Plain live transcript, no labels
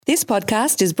This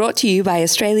podcast is brought to you by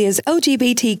Australia's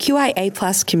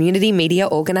LGBTQIA+ community media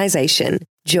organisation,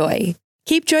 Joy.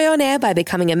 Keep Joy on air by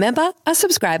becoming a member, a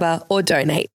subscriber, or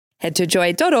donate. Head to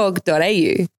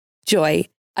joy.org.au. Joy,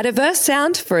 a diverse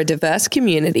sound for a diverse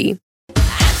community.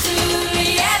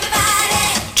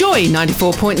 Joy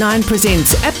 94.9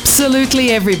 presents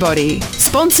Absolutely Everybody,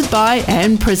 sponsored by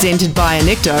and presented by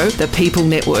Anecto, the People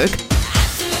Network.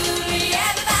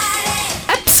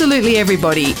 Absolutely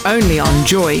Everybody, only on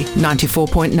Joy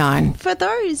 94.9. For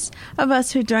those of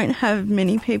us who don't have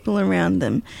many people around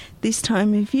them this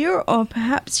time of year, or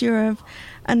perhaps you're of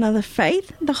another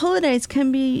faith, the holidays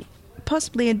can be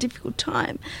possibly a difficult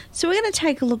time. So we're going to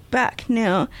take a look back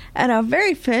now at our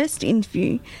very first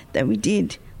interview that we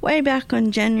did way back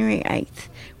on January 8th,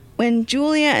 when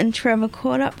Julia and Trevor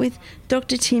caught up with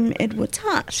Dr. Tim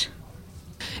Edwards-Hart.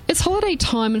 It's holiday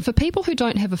time, and for people who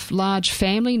don't have a large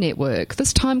family network,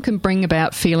 this time can bring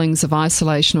about feelings of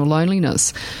isolation or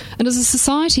loneliness. And as a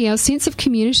society, our sense of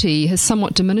community has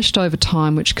somewhat diminished over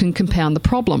time, which can compound the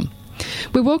problem.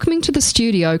 We're welcoming to the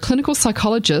studio clinical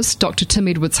psychologist Dr. Tim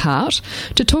Edwards-Hart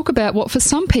to talk about what for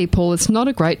some people is not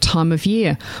a great time of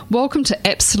year. Welcome to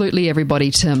Absolutely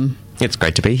Everybody, Tim. It's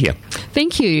great to be here.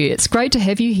 Thank you. It's great to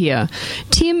have you here.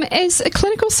 Tim, as a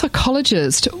clinical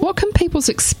psychologist, what can people's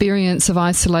experience of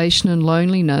isolation and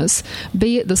loneliness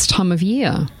be at this time of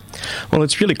year? Well,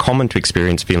 it's really common to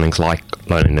experience feelings like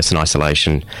loneliness and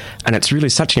isolation, and it's really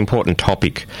such an important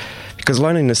topic because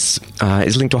loneliness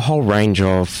is linked to a whole range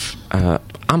of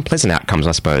unpleasant outcomes,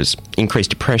 I suppose.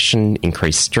 Increased depression,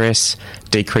 increased stress,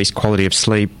 decreased quality of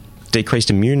sleep,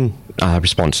 decreased immune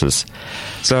responses.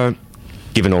 So,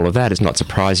 given all of that, it's not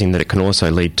surprising that it can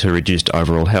also lead to reduced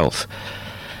overall health.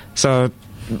 So,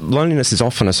 loneliness is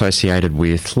often associated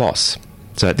with loss.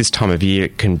 So at this time of year,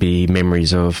 it can be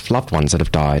memories of loved ones that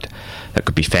have died. That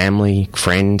could be family,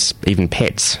 friends, even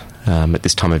pets at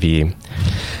this time of year.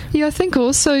 Yeah, I think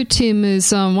also, Tim,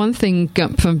 is one thing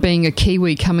from being a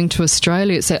Kiwi coming to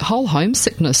Australia, it's that whole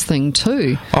homesickness thing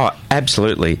too. Oh,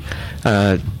 absolutely.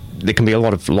 There can be a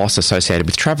lot of loss associated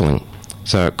with travelling.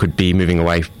 So it could be moving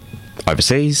away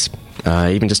overseas,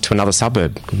 even just to another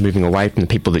suburb, moving away from the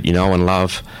people that you know and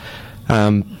love,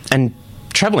 and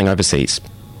travelling overseas,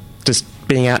 just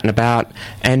being out and about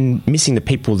and missing the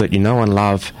people that you know and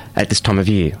love at this time of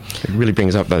year. It really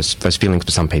brings up those feelings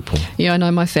for some people. Yeah, I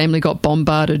know my family got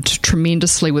bombarded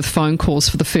tremendously with phone calls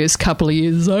for the first couple of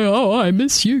years. Oh, I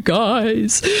miss you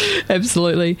guys.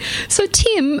 Absolutely. So,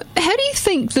 Tim, how do you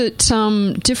think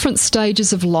that different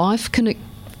stages of life can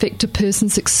affect a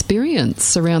person's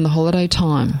experience around the holiday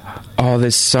time? Oh,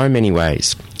 there's so many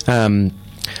ways. So,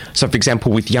 for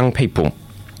example, with young people,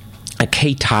 a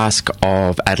key task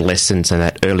of adolescence and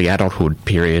that early adulthood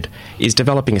period is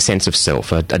developing a sense of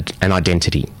self, an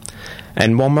identity.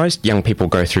 And while most young people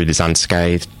go through this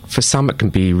unscathed, for some it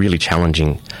can be really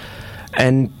challenging.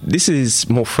 And this is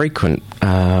more frequent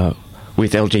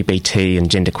with LGBT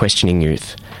and gender questioning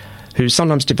youth, who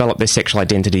sometimes develop their sexual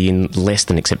identity in less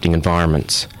than accepting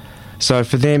environments. So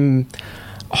for them,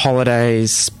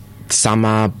 holidays,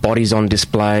 summer, bodies on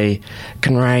display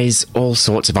can raise all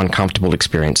sorts of uncomfortable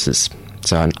experiences.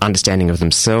 So an understanding of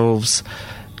themselves,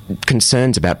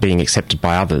 concerns about being accepted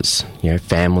by others,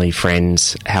 family,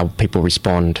 friends, how people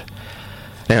respond.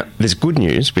 Now, there's good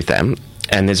news with them,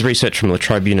 and there's research from La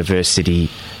Trobe University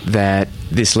that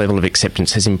this level of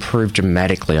acceptance has improved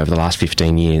dramatically over the last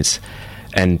 15 years.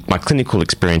 And my clinical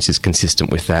experience is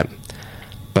consistent with that.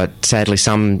 But sadly,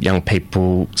 some young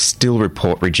people still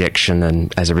report rejection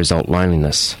and, as a result,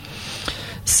 loneliness.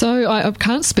 So I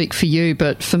can't speak for you,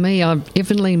 but for me, I'm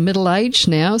evenly middle-aged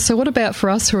now. So what about for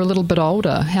us who are a little bit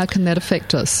older? How can that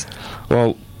affect us?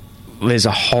 Well, there's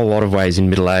a whole lot of ways in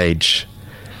middle age.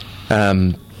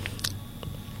 For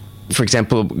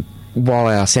example, while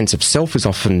our sense of self is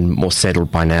often more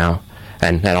settled by now,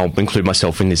 and I'll include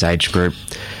myself in this age group,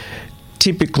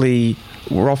 typically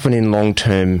we're often in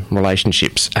long-term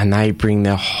relationships and they bring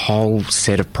their whole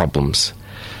set of problems.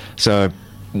 So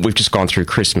we've just gone through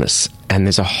Christmas and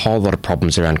there's a whole lot of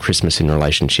problems around Christmas in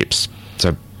relationships.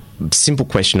 So simple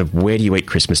question of where do you eat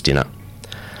Christmas dinner?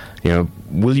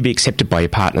 Will you be accepted by your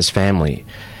partner's family?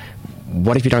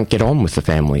 What if you don't get on with the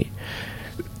family?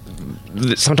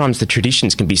 Sometimes the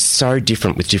traditions can be so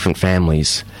different with different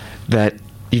families that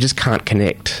you just can't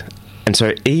connect. And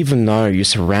so even though you're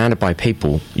surrounded by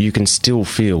people, you can still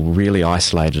feel really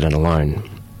isolated and alone.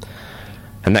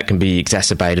 And that can be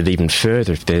exacerbated even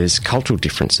further if there's cultural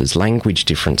differences, language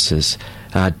differences,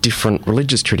 different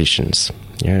religious traditions.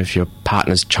 If your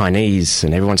partner's Chinese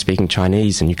and everyone's speaking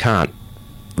Chinese and you can't,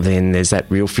 then there's that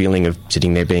real feeling of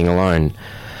sitting there being alone.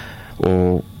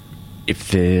 Or if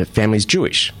the family's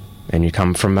Jewish and you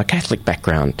come from a Catholic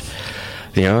background,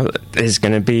 there's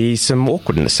going to be some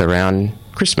awkwardness around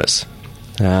Christmas.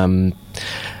 An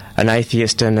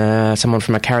atheist and someone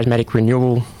from a charismatic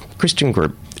renewal Christian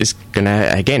group is going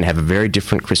to, again, have a very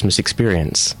different Christmas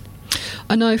experience.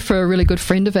 I know for a really good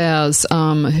friend of ours,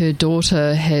 her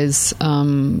daughter has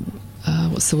gone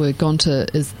to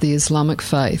the Islamic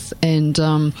faith, and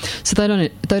so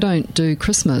they don't do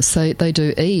Christmas, they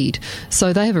do Eid,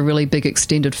 so they have a really big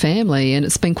extended family, and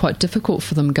it's been quite difficult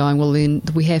for them going, well, then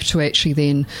we have to actually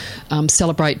then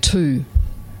celebrate two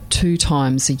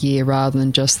times a year rather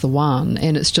than just the one,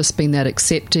 and it's just been that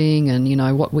accepting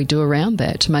and what we do around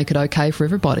that to make it okay for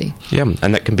everybody. Yeah,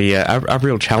 and that can be a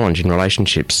real challenge in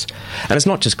relationships. And it's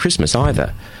not just Christmas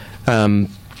either.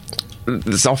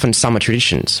 There's often summer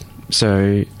traditions.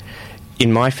 So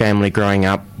in my family growing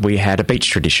up, we had a beach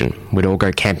tradition. We'd all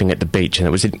go camping at the beach, and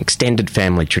it was an extended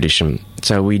family tradition.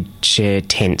 So we'd share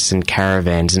tents and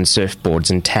caravans and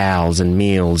surfboards and towels and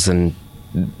meals and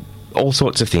all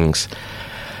sorts of things.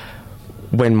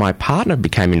 When my partner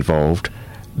became involved,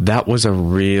 that was a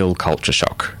real culture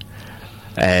shock.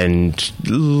 And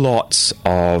lots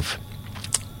of,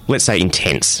 let's say,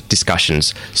 intense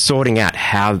discussions, sorting out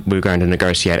how we were going to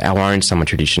negotiate our own summer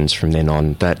traditions from then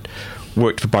on that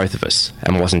worked for both of us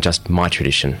and wasn't just my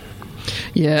tradition.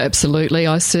 Yeah, absolutely.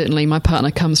 My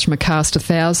partner comes from a caste of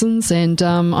thousands, and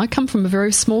I come from a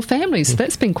very small family, so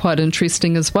that's been quite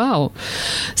interesting as well.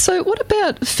 So what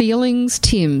about feelings,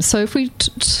 Tim? So if we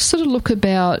sort of look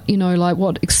about, like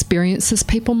what experiences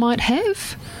people might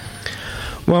have?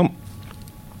 Well,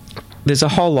 there's a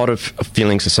whole lot of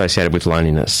feelings associated with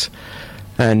loneliness.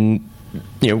 And,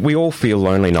 we all feel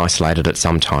lonely and isolated at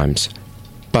some times.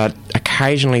 But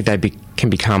occasionally they can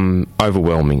become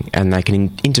overwhelming, and they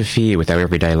can interfere with our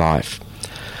everyday life.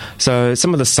 So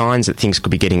some of the signs that things could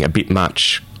be getting a bit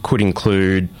much could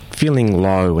include feeling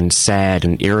low and sad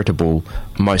and irritable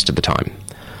most of the time,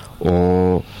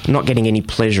 or not getting any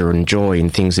pleasure and joy in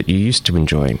things that you used to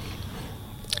enjoy,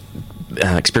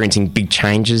 experiencing big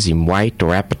changes in weight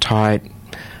or appetite,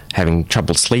 having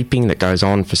trouble sleeping that goes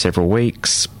on for several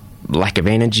weeks, lack of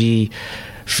energy,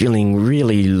 feeling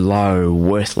really low,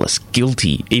 worthless,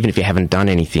 guilty, even if you haven't done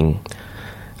anything,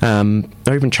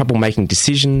 or even trouble making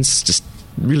decisions, just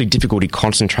really difficulty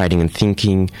concentrating and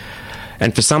thinking.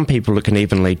 And for some people, it can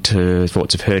even lead to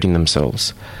thoughts of hurting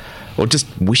themselves, or just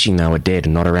wishing they were dead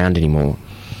and not around anymore.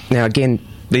 Now, again,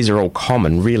 these are all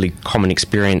really common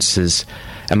experiences,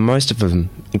 and most of them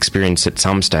experience at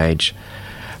some stage.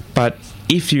 But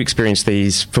if you experience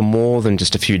these for more than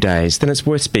just a few days, then it's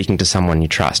worth speaking to someone you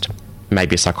trust.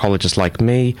 Maybe a psychologist like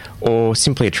me, or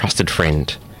simply a trusted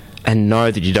friend. And know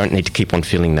that you don't need to keep on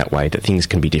feeling that way, that things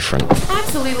can be different.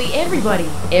 Absolutely everybody,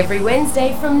 every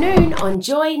Wednesday from noon on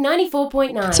Joy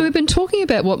 94.9. So we've been talking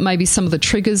about what maybe some of the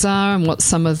triggers are and what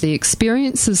some of the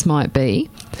experiences might be.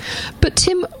 But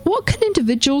Tim, what can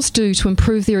individuals do to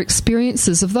improve their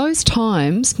experiences of those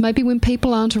times, maybe when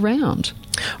people aren't around?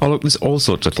 Oh, look, there's all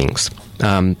sorts of things.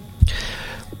 When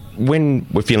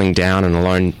we're feeling down and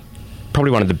alone,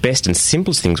 probably one of the best and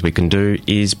simplest things we can do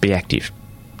is be active,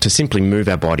 to simply move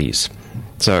our bodies.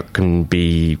 So it can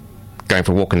be going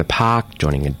for a walk in the park,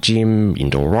 joining a gym,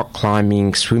 indoor rock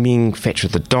climbing, swimming, fetch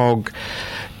with the dog,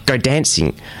 go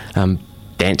dancing,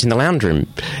 dance in the lounge room.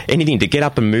 Anything to get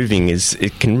up and moving,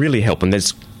 it can really help. And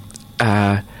there's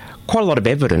quite a lot of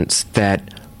evidence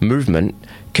that movement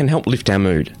can help lift our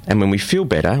mood. And when we feel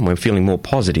better and we're feeling more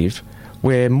positive,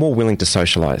 we're more willing to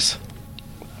socialise.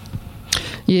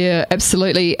 Yeah,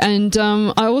 absolutely. And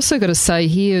I also got to say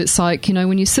here, it's like,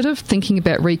 when you're sort of thinking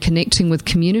about reconnecting with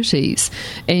communities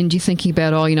and you're thinking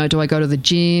about, do I go to the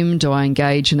gym? Do I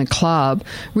engage in a club?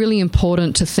 Really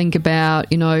important to think about,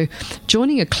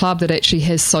 joining a club that actually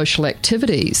has social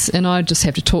activities. And I just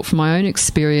have to talk from my own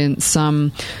experience.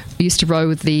 I used to row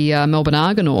with the Melbourne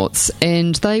Argonauts,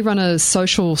 and they run a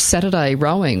social Saturday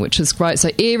rowing, which is great. So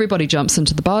everybody jumps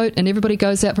into the boat and everybody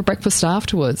goes out for breakfast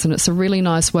afterwards, and it's a really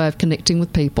nice way of connecting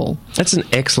with people. That's an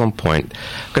excellent point,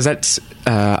 because that's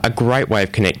a great way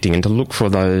of connecting, and to look for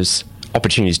those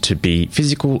opportunities to be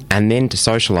physical and then to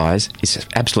socialise is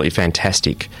absolutely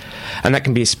fantastic. And that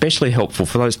can be especially helpful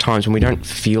for those times when we don't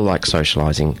feel like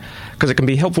socialising, because it can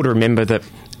be helpful to remember that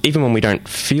even when we don't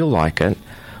feel like it,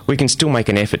 we can still make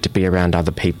an effort to be around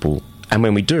other people. And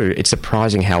when we do, it's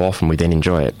surprising how often we then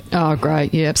enjoy it. Oh,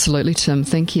 great. Yeah, absolutely, Tim.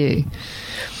 Thank you.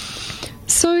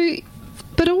 So,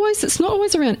 But it's not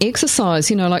always around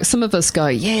exercise. Like some of us go,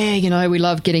 we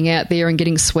love getting out there and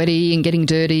getting sweaty and getting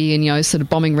dirty and, sort of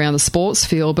bombing around the sports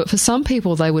field. But for some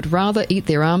people, they would rather eat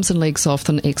their arms and legs off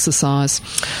than exercise.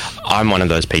 I'm one of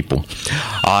those people.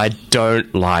 I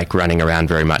don't like running around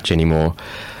very much anymore.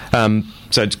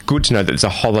 So it's good to know that there's a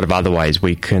whole lot of other ways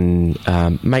we can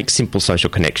make simple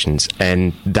social connections,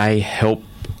 and they help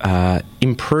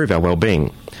improve our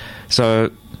well-being. So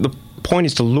the point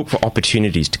is to look for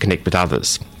opportunities to connect with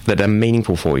others that are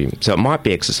meaningful for you. So it might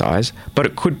be exercise, but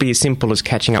it could be as simple as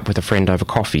catching up with a friend over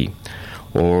coffee,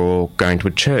 or going to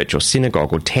a church or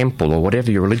synagogue or temple or whatever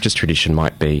your religious tradition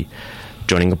might be,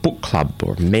 joining a book club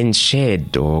or a men's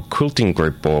shed or quilting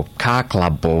group or car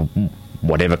club or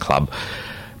whatever club,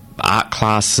 art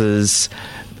classes,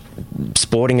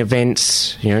 sporting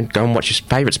events, go and watch your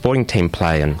favourite sporting team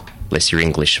play, unless you're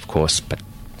English, of course, but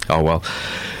oh well.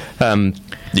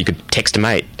 You could text a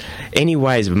mate. Any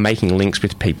ways of making links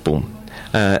with people.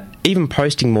 Even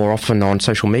posting more often on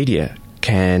social media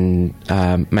can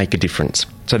make a difference.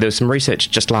 So there was some research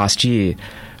just last year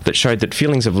that showed that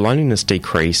feelings of loneliness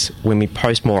decrease when we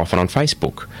post more often on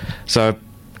Facebook. So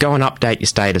go and update your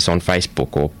status on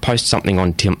Facebook, or post something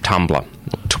on Tumblr, or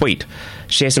tweet,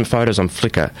 share some photos on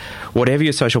Flickr. Whatever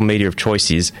your social media of choice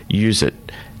is, use it.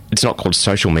 It's not called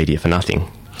social media for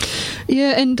nothing.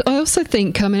 Yeah, and I also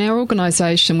think in our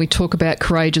organisation we talk about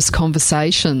courageous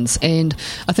conversations, and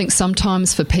I think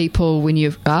sometimes for people when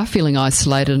you are feeling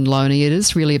isolated and lonely, it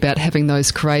is really about having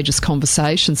those courageous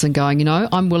conversations and going,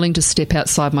 I'm willing to step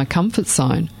outside my comfort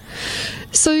zone.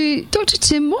 So, Dr.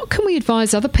 Tim, what can we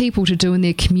advise other people to do in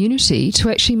their community to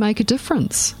actually make a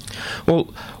difference? Well,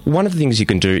 one of the things you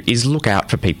can do is look out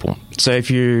for people. So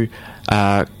if you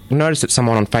notice that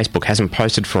someone on Facebook hasn't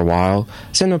posted for a while,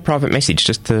 send them a private message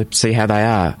just to see how they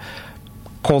are.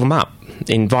 Call them up,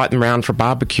 invite them around for a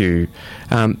barbecue.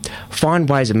 Find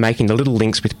ways of making the little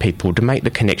links with people to make the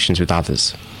connections with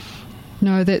others.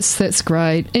 No, that's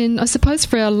great. And I suppose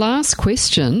for our last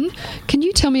question, can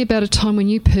you tell me about a time when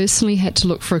you personally had to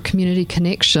look for a community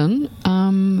connection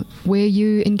where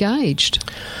you engaged?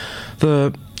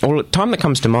 The time that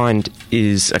comes to mind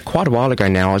is quite a while ago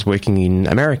now. I was working in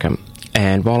America,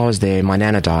 and while I was there, my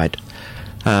nana died.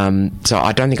 So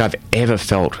I don't think I've ever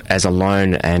felt as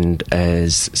alone and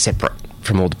as separate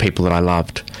from all the people that I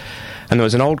loved. And there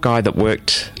was an old guy that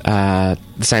worked the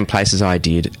same place as I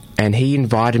did, and he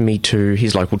invited me to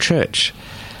his local church.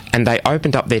 And they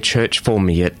opened up their church for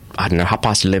me at,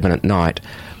 11:30 at night,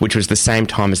 which was the same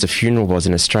time as the funeral was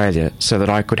in Australia, so that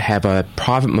I could have a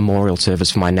private memorial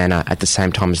service for my nana at the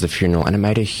same time as the funeral, and it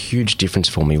made a huge difference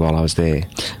for me while I was there.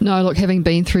 No, look, having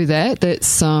been through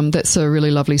that's a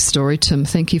really lovely story, Tim.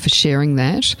 Thank you for sharing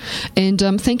that. And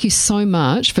thank you so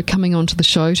much for coming on to the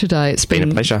show today. It's been a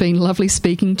pleasure. It's been lovely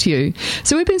speaking to you.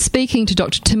 So we've been speaking to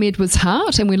Dr. Tim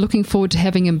Edwards-Hart, and we're looking forward to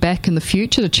having him back in the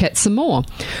future to chat some more.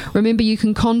 Remember, you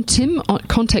can contact Tim on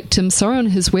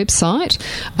his website,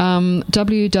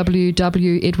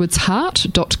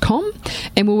 www.edwardshart.com,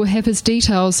 and we will have his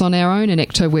details on our own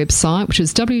Enecto website, which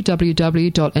is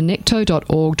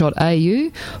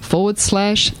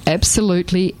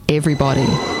www.enecto.org.au/absolutely everybody.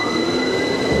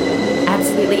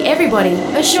 Absolutely Everybody,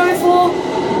 a show for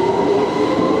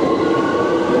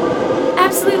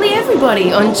absolutely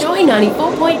everybody on Joy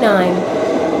 94.9.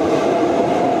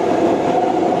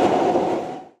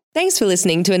 Thanks for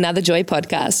listening to another Joy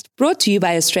podcast, brought to you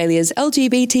by Australia's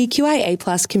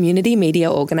LGBTQIA+ community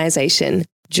media organisation,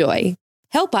 Joy.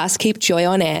 Help us keep Joy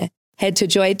on air. Head to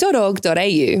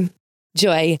joy.org.au.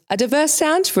 Joy, a diverse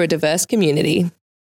sound for a diverse community.